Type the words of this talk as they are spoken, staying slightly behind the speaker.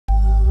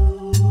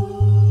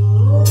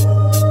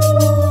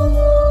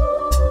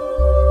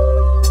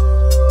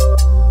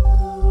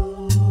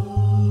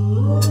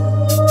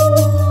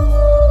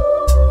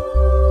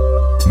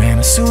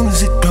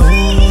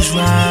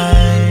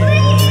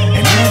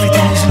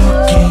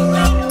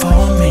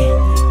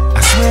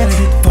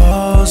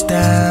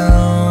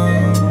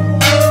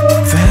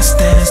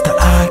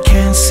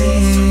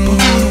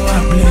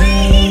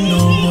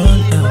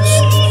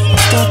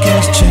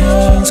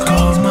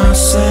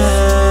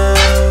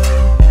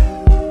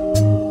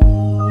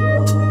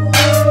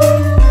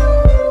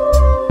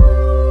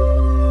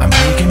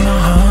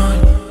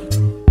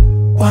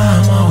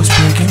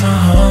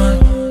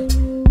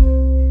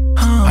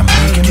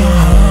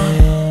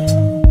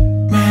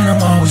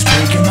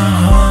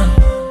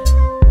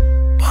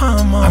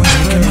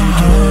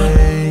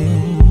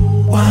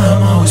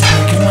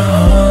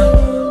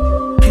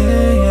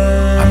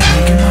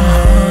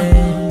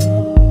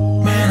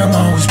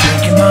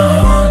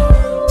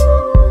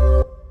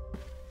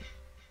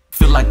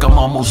like I'm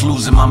almost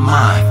losing my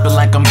mind. Feel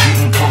like I'm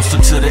getting closer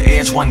to the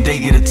edge one day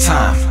at a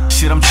time.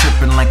 Shit, I'm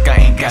tripping like I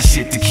ain't got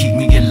shit to keep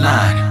me in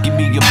line. Give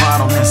me a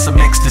bottle and some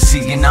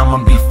ecstasy and I'ma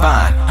be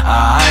fine.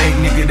 Aight,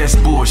 nigga, that's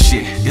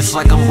bullshit. It's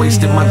like I'm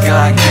wasting my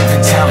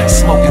God-given talent.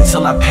 Smoking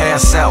till I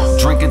pass out,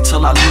 drinking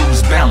till I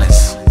lose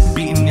balance.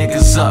 Beating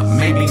niggas up,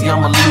 maybe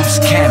I'm a loose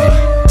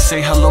cannon.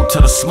 Say hello to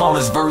the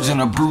smallest version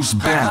of Bruce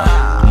Banner.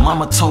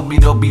 Mama told me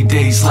there'll be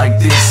days like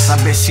this. I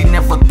bet she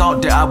never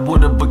thought that I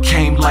would've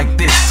became like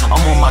this. I'm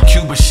on my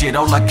Cuba shit,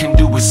 all I can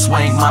do is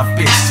swing my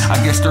fist. I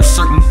guess there's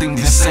certain things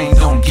insane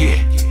don't get,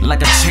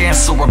 like a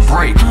chance or a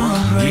break.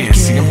 Yeah,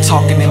 see, I'm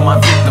talking in my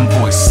victim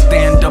voice.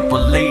 Stand up or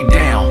lay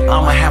down,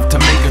 I'ma have to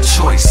make a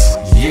choice.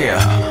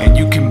 Yeah, and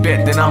you can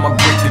bet that I'ma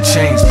break the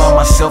chains by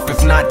myself.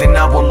 If not, then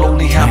I will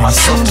only have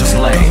myself to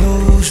blame.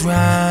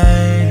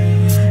 Right,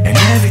 and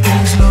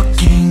everything's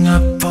looking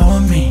up for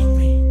me.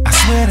 I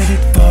swear that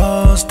it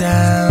falls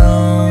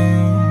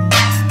down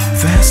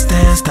fast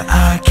as the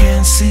eye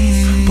can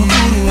see. But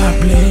who do I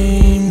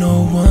blame?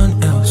 No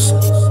one else.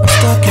 I'm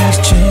stuck in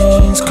these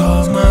chains,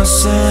 call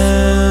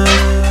myself.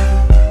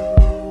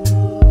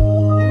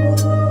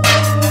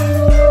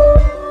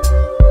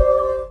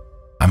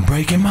 I'm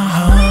breaking my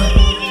heart.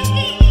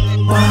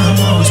 Why I'm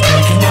always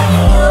breaking my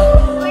heart?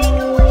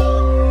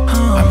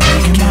 I'm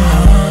breaking my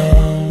heart.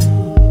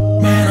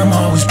 Man, I'm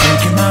always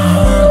breaking my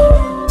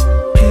heart.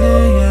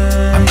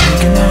 I'm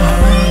breaking my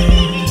heart.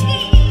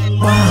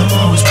 Why I'm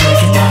always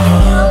breaking my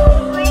heart?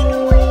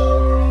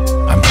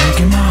 I'm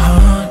breaking my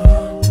heart.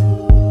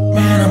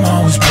 Man, I'm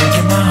always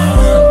breaking my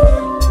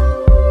heart.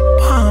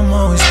 Why I'm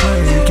always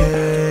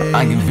breaking. I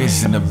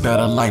envision a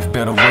better life,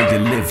 better way to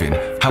living.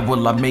 How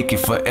will I make it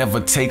forever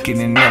taken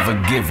and never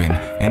given?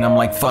 And I'm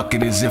like, fuck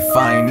it, as if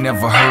I ain't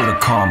never heard of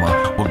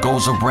karma. What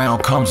goes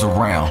around comes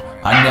around,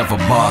 I never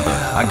bother.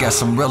 I got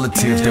some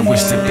relatives that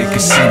wish that they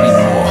could see me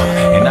more,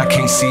 and I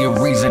can't see a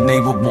reason they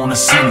would wanna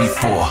see me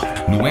for.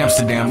 New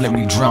Amsterdam let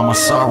me drown my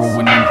sorrow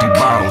in empty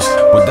bottles.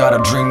 Without a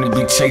dream to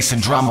be chasing,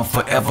 drama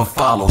forever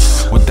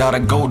follows. Without a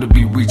goal to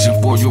be reaching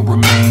for, you'll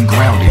remain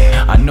grounded.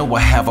 I know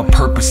I have a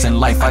purpose in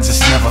life, I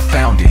just never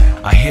found it.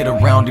 I hit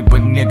around it,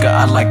 but nigga,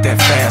 I like that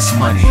fast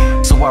money.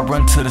 So I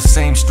run to the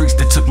same streets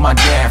that took my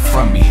dad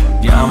from me.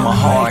 Yeah, I'm a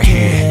hard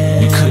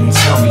head, you couldn't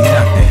tell me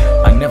nothing.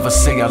 I never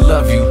say I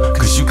love you,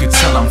 cause you could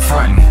tell I'm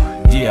frontin'.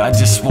 Yeah, I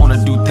just wanna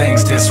do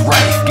things that's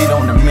right. Get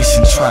on a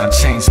mission, try to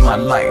change my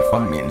life.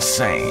 I'm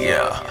insane,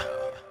 yeah.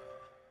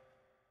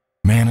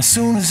 Man, as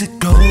soon as it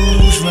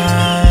goes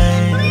right,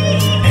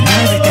 and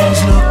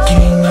everything's looking